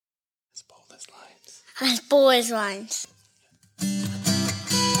As bold as lions.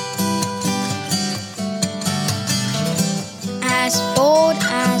 As bold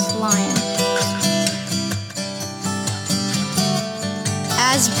as lions.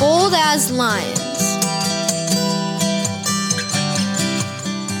 As bold as lions.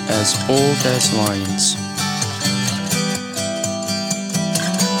 As bold as lions.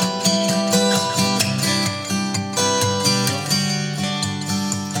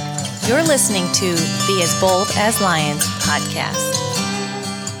 You're listening to the As Bold as Lions podcast.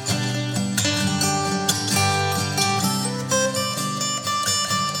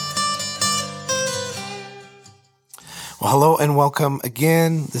 Well, hello and welcome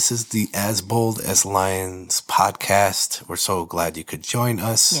again. This is the As Bold as Lions podcast. We're so glad you could join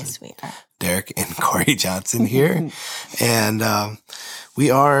us. Yes, we are. Derek and Corey Johnson here. And we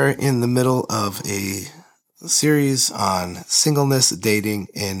are in the middle of a series on singleness, dating,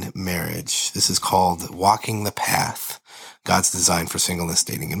 and marriage. This is called Walking the Path, God's Design for Singleness,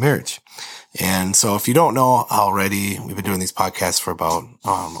 Dating, and Marriage. And so if you don't know already, we've been doing these podcasts for about,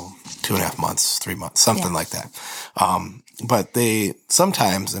 2.5 months, 3 months, something like that. But they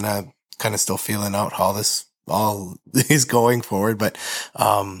sometimes, and I'm kind of still feeling out how this all is going forward, but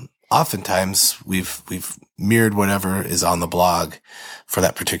oftentimes we've mirrored whatever is on the blog for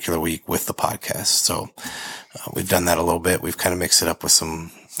that particular week with the podcast. So we've done that a little bit. We've kind of mixed it up with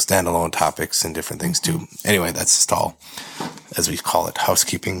some standalone topics and different things too. Anyway, that's just all, as we call it,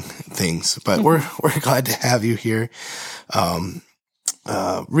 housekeeping things. But we're glad to have you here.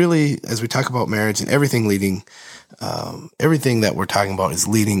 Really, as we talk about marriage and everything leading, everything that we're talking about is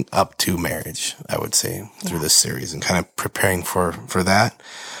leading up to marriage, I would say, through this series and kind of preparing for that.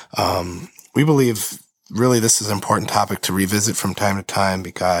 We believe really this is an important topic to revisit from time to time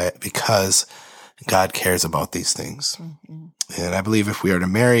because God cares about these things. Mm-hmm. And I believe if we are to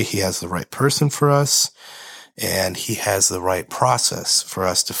marry, He has the right person for us, and He has the right process for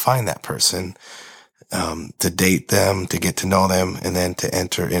us to find that person, to date them, to get to know them, and then to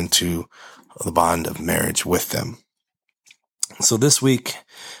enter into the bond of marriage with them. So this week,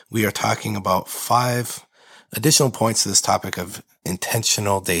 we are talking about 5 additional points to this topic of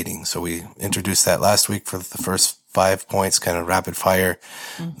intentional dating. So we introduced that last week for the first 5 points, kind of rapid fire.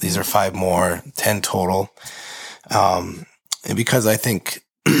 Mm-hmm. These are 5 more, 10 total. And because I think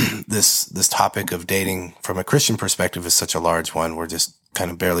this topic of dating from a Christian perspective is such a large one, we're just kind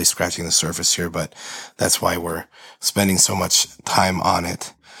of barely scratching the surface here, but that's why we're spending so much time on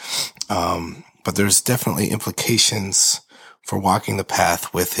it. But there's definitely implications for walking the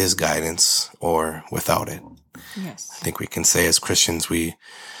path with His guidance or without it. Yes. I think we can say as Christians, we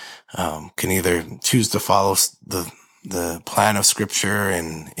can either choose to follow the plan of Scripture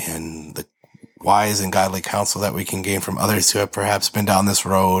and the wise and godly counsel that we can gain from others who have perhaps been down this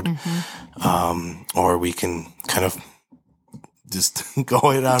road, or we can kind of just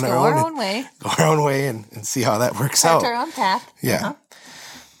go it on our own way and see how that works out. Our own path. Yeah. Uh-huh.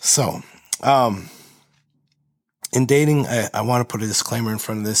 So, in dating, I want to put a disclaimer in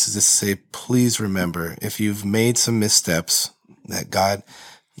front of this, is just to say, please remember, if you've made some missteps, that God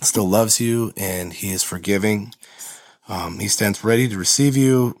still loves you and He is forgiving. He stands ready to receive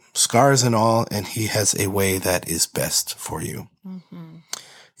you, scars and all, and He has a way that is best for you. Mm-hmm.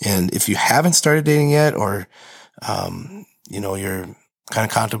 And if you haven't started dating yet, or, you're kind of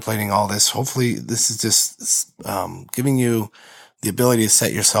contemplating all this, hopefully this is just giving you the ability to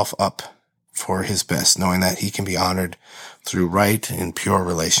set yourself up for His best, knowing that He can be honored through right and pure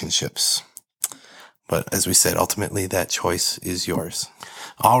relationships. But as we said, ultimately that choice is yours.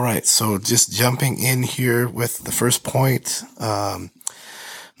 All right. So just jumping in here with the first point.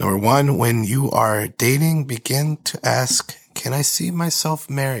 Number 1, when you are dating, begin to ask, can I see myself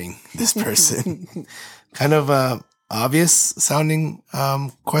marrying this person? Kind of a obvious sounding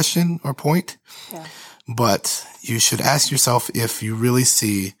question or point. Yeah. But you should ask yourself if you really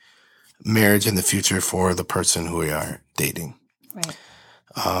see marriage in the future for the person who we are dating. Right.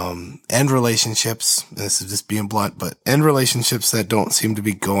 End relationships, and this is just being blunt, but end relationships that don't seem to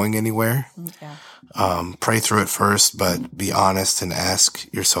be going anywhere. Yeah. Pray through it first, but be honest and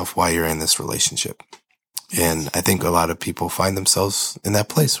ask yourself why you're in this relationship. And I think a lot of people find themselves in that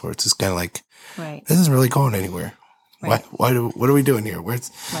place where it's just kind of like, this isn't really going anywhere. Right. What are we doing here? What's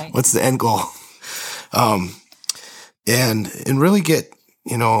the end goal? And really get,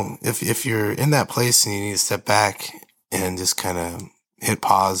 if you're in that place and you need to step back and just kind of hit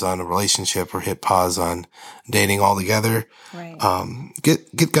pause on a relationship or hit pause on dating altogether,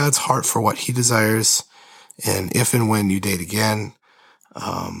 get God's heart for what He desires. And if and when you date again,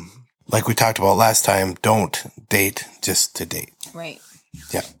 like we talked about last time, don't date just to date. Right.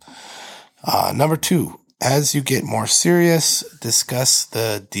 Yeah. Number 2, as you get more serious, discuss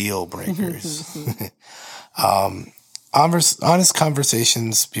the deal breakers. Honest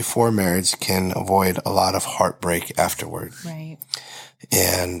conversations before marriage can avoid a lot of heartbreak afterward. Right.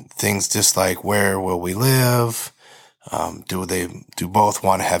 And things just like, where will we live? Do both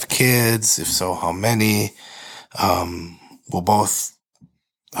want to have kids? If so, how many? Will both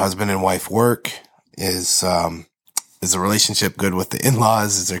husband and wife work? Is the relationship good with the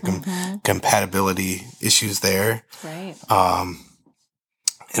in-laws? Is there compatibility issues there? Right.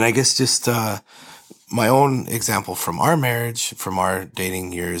 And I guess just my own example from our marriage, from our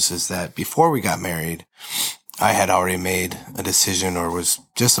dating years, is that before we got married, I had already made a decision, or was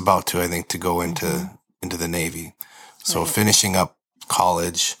just about to, I think, to go into the Navy. So finishing up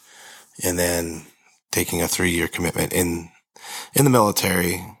college and then taking a 3-year commitment in the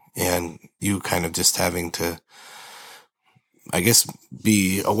military, and you kind of just having to, I guess,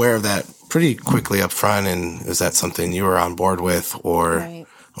 be aware of that pretty quickly up front. And is that something you were on board with or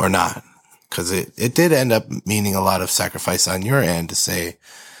not? Because it did end up meaning a lot of sacrifice on your end to say,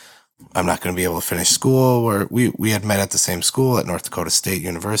 I'm not going to be able to finish school. Or we had met at the same school at North Dakota State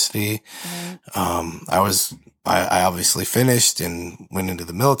University. Right. I obviously finished and went into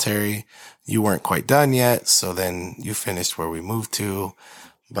the military. You weren't quite done yet. So then you finished where we moved to,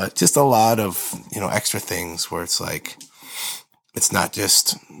 but just a lot of, extra things where it's like, it's not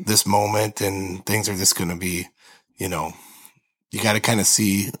just this moment and things are just going to be, you got to kind of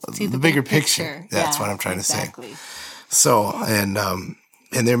see the bigger picture. That's what I'm trying to say. So,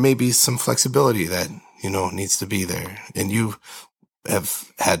 and there may be some flexibility that, needs to be there. And you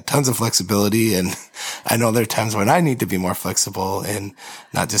have had tons of flexibility. And I know there are times when I need to be more flexible and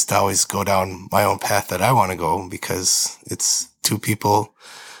not just always go down my own path that I want to go, because it's 2 people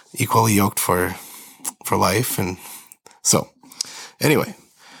equally yoked for life. And so anyway,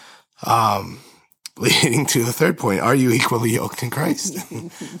 leading to the third point, are you equally yoked in Christ?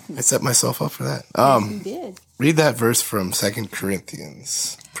 I set myself up for that. You did. Read that verse from 2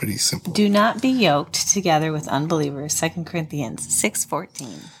 Corinthians. Pretty simple. Do not be yoked together with unbelievers. 2 Corinthians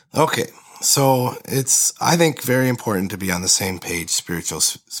 6:14. Okay. So it's, I think, very important to be on the same page,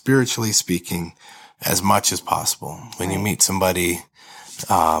 spiritually speaking, as much as possible. When you meet somebody,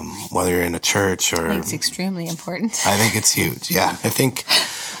 whether you're in a church or... I think it's extremely important. I think it's huge. Yeah. I think...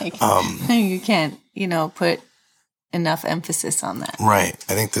 you can't, put enough emphasis on that. Right.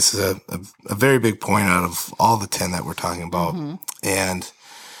 I think this is a very big point out of all the 10 that we're talking about. And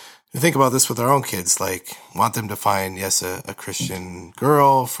we think about this with our own kids, like want them to find, yes, a Christian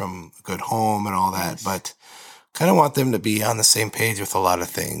girl from a good home and all that, but kind of want them to be on the same page with a lot of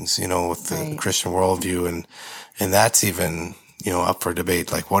things, with the Christian worldview. And that's even, up for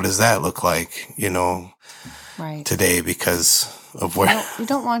debate. Like, what does that look like, today, because of where we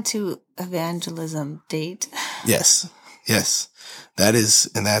don't want to evangelism date. Yes. That is,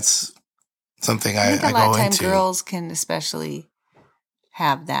 and that's something I think a go lot of time into. Girls can especially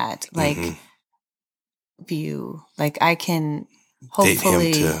have that view. Like, I can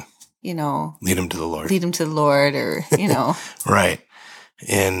hopefully, lead him to the Lord, or right.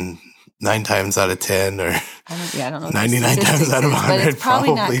 And 9 times out of 10, or I don't know 99 times out of 100, but it's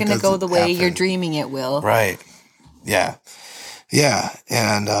probably not going to go the way happen. you're dreaming it will. Right. Yeah.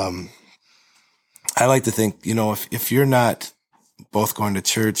 And I like to think, if you're not both going to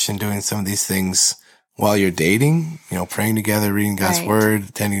church and doing some of these things while you're dating, praying together, reading God's word,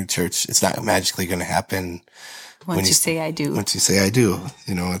 attending church, it's not magically going to happen. Once you say I do. Once you say I do,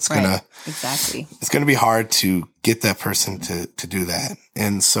 it's Exactly. It's going to be hard to get that person to do that.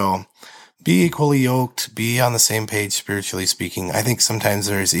 And so be equally yoked, be on the same page, spiritually speaking. I think sometimes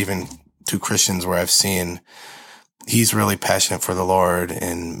there's even 2 Christians where I've seen he's really passionate for the Lord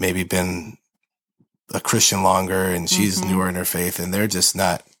and maybe been a Christian longer, and she's newer in her faith, and they're just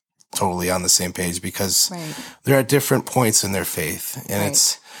not totally on the same page because they're at different points in their faith. And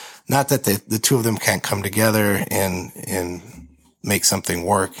it's not that the 2 of them can't come together and make something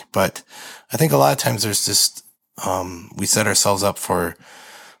work, but I think a lot of times there's just, we set ourselves up for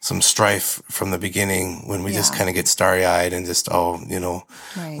some strife from the beginning when we just kind of get starry-eyed and just,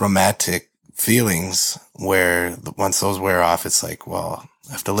 romantic feelings, where once those wear off, it's like, well,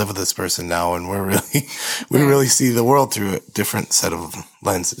 I have to live with this person now, and we really see the world through a different set of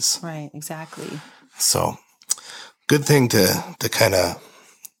lenses. Right, exactly. So, good thing to kind of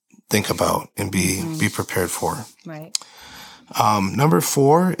think about and be prepared for. Right. Number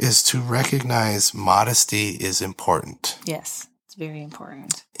 4 is to recognize modesty is important. Yes, it's very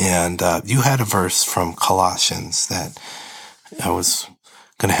important. And you had a verse from Colossians that I was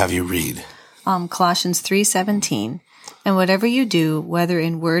going to have you read. Colossians 3:17, and whatever you do, whether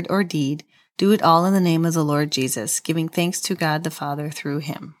in word or deed, Do it all in the name of the Lord Jesus, giving thanks to God the Father through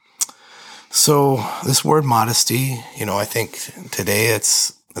him. So this word modesty, I think today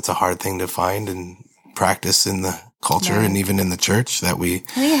it's a hard thing to find and practice in the culture and even in the church that we... I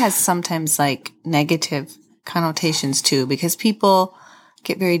think it has sometimes like negative connotations too, because people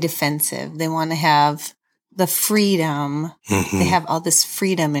get very defensive. They want to have the freedom. Mm-hmm. They have all this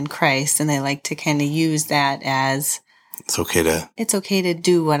freedom in Christ, and they like to kind of use that as it's okay to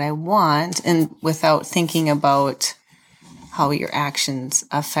do what I want, and without thinking about how your actions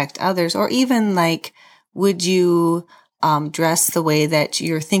affect others, or even like, would you dress the way that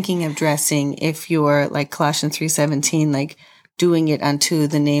you're thinking of dressing if you're like Colossians 3:17, like doing it unto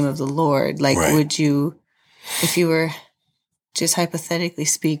the name of the Lord? Like, right. Would you, if you were just hypothetically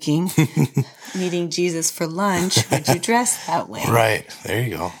speaking, meeting Jesus for lunch, would you dress that way? Right. There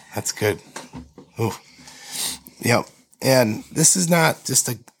you go. That's good. Ooh. Yep. And this is not just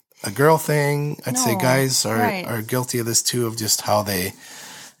a girl thing. I'd say guys are guilty of this too, of just how they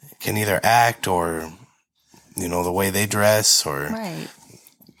can either act or, the way they dress, or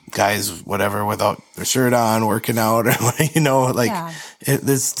guys, whatever, without their shirt on, working out, or, it can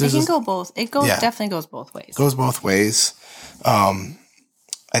go both. It definitely goes both ways. Goes both ways. I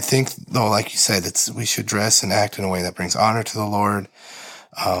think though, like you said, we should dress and act in a way that brings honor to the Lord.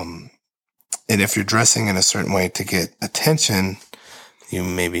 And if you're dressing in a certain way to get attention, you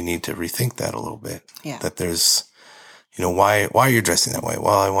maybe need to rethink that a little bit. Yeah. That there's, why you're dressing that way?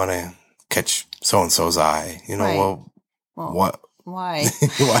 Well, I want to catch so-and-so's eye. Right. Well, what? Why?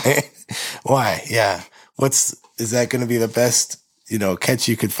 Why? Yeah. Is that going to be the best, catch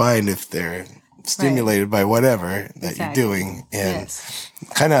you could find if they're stimulated by whatever that you're doing? And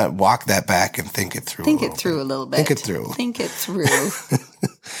kind of walk that back and think it through. Think it through a little bit. Think it through.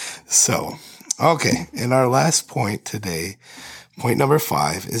 So, okay. And our last point today, point number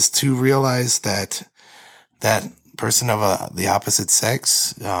 5, is to realize that person of the opposite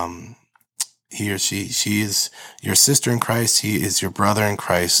sex, he or she is your sister in Christ. He is your brother in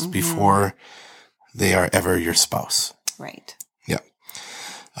Christ before they are ever your spouse. Right. Yeah.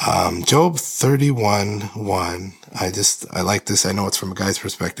 Job 31:1. I like this. I know it's from a guy's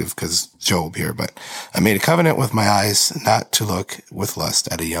perspective because Job here, but I made a covenant with my eyes not to look with lust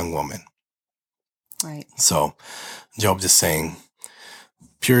at a young woman. Right. So Job just saying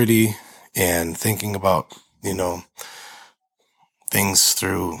purity and thinking about, things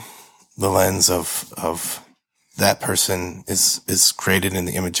through the lens of that person is created in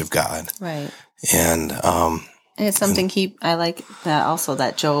the image of God. Right. And it's something I like that also,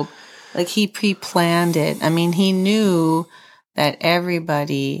 that Job, like, he pre-planned it. I mean, he knew that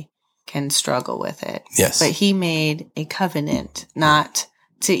everybody can struggle with it. Yes. But he made a covenant not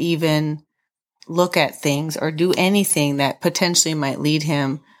to even look at things or do anything that potentially might lead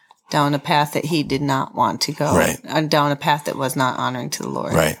him down a path that he did not want to go. Right. Down a path that was not honoring to the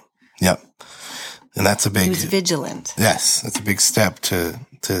Lord. Right. Yep. And that's a big... He was vigilant. Yes. That's a big step to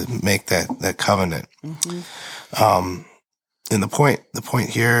make that covenant. Mm-hmm. And the point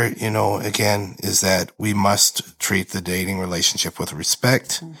here, again, is that we must treat the dating relationship with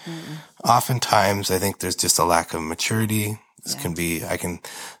respect. Mm-hmm. Oftentimes, I think there's just a lack of maturity. I can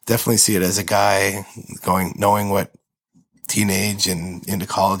definitely see it as a guy knowing what teenage and into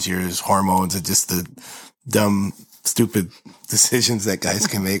college years, hormones, and just the dumb, stupid decisions that guys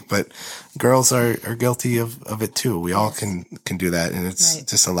can make. But girls are guilty of it too. We all can do that. And it's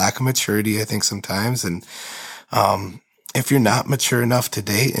just a lack of maturity, I think, sometimes. And, if you're not mature enough to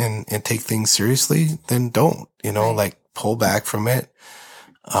date and take things seriously, then don't, pull back from it,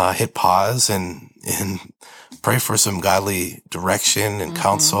 hit pause and pray for some godly direction and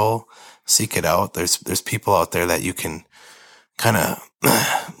counsel, seek it out. There's people out there that you can kind of,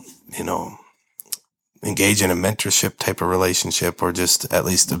 engage in a mentorship type of relationship, or just at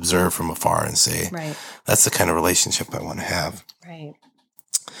least observe from afar and say, that's the kind of relationship I want to have. Right.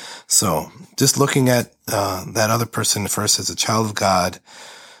 So just looking at that other person first as a child of God,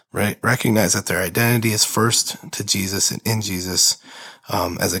 right? Recognize that their identity is first to Jesus and in Jesus.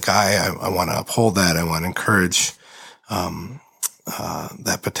 As a guy, I want to uphold that. I want to encourage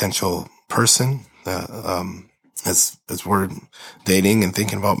that potential person as we're dating and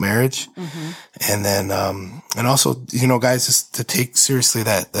thinking about marriage. And then and also, guys, just to take seriously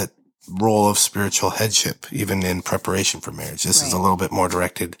that role of spiritual headship, even in preparation for marriage. This is a little bit more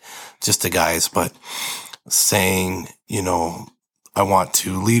directed just to guys, but saying, I want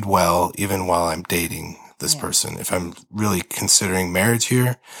to lead well even while I'm dating this person. If I'm really considering marriage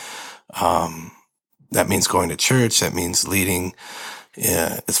here, that means going to church. That means leading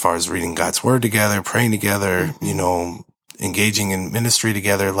as far as reading God's word together, praying together, engaging in ministry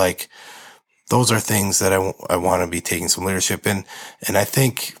together. Like, those are things that I want to be taking some leadership in. And I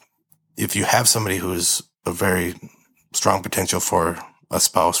think if you have somebody who's a very strong potential for a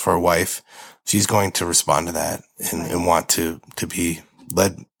spouse, for a wife, she's going to respond to that and want to be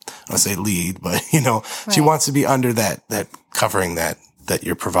led. I don't say lead, but she wants to be under that covering that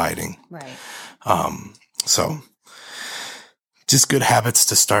you're providing. Right. So just good habits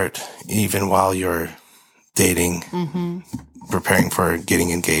to start even while you're dating, preparing for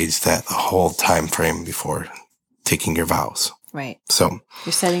getting engaged, that whole time frame before taking your vows. Right. So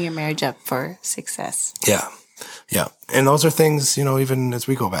you're setting your marriage up for success. Yeah. Yeah. And those are things, even as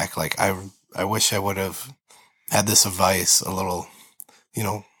we go back, like I wish I would have had this advice a little,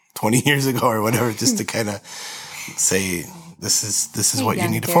 20 years ago or whatever, just to kind of say, this is what you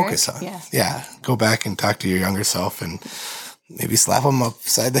need to focus on. Yeah. Go back and talk to your younger self and maybe slap them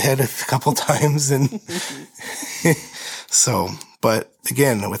upside the head a couple times. And so, but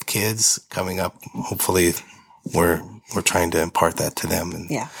again, with kids coming up, hopefully we're trying to impart that to them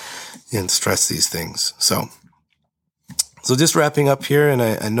and stress these things. So just wrapping up here, and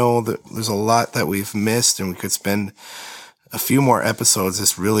I know that there's a lot that we've missed, and we could spend a few more episodes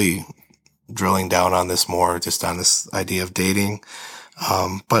just really drilling down on this more, just on this idea of dating.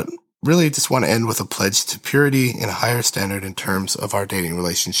 But really just want to end with a pledge to purity and a higher standard in terms of our dating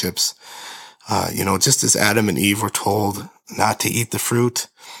relationships. Just as Adam and Eve were told not to eat the fruit,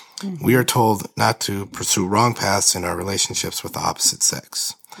 we are told not to pursue wrong paths in our relationships with the opposite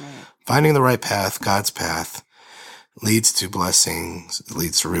sex. Right. Finding the right path, God's path, leads to blessings,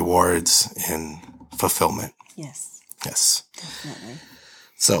 leads to rewards and fulfillment. Yes. Definitely.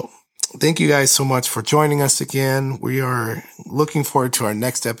 So thank you guys so much for joining us again. We are looking forward to our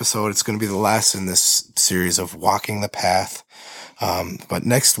next episode. It's going to be the last in this series of Walking the Path. But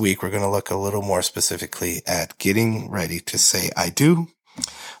next week, we're going to look a little more specifically at getting ready to say, I do.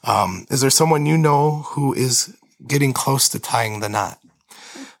 Is there someone who is getting close to tying the knot?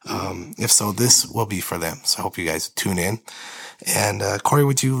 If so, this will be for them. So I hope you guys tune in. And Corey,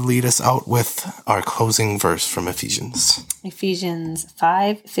 would you lead us out with our closing verse from Ephesians? Ephesians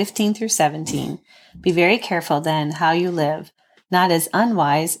 5:15 through 17. Be very careful then how you live, not as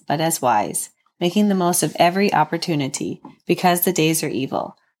unwise, but as wise, making the most of every opportunity, because the days are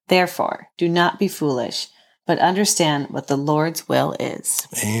evil. Therefore, do not be foolish, but understand what the Lord's will is.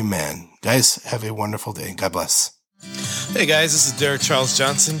 Amen. Guys, have a wonderful day. God bless. Hey guys, this is Derek Charles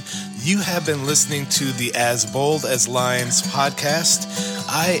Johnson. You have been listening to the As Bold as Lions podcast.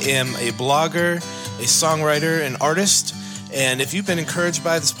 I am a blogger, a songwriter, an artist, and if you've been encouraged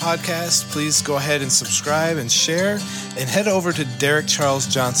by this podcast, please go ahead and subscribe and share, and head over to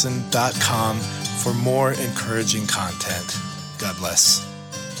DerekCharlesJohnson.com for more encouraging content. God bless.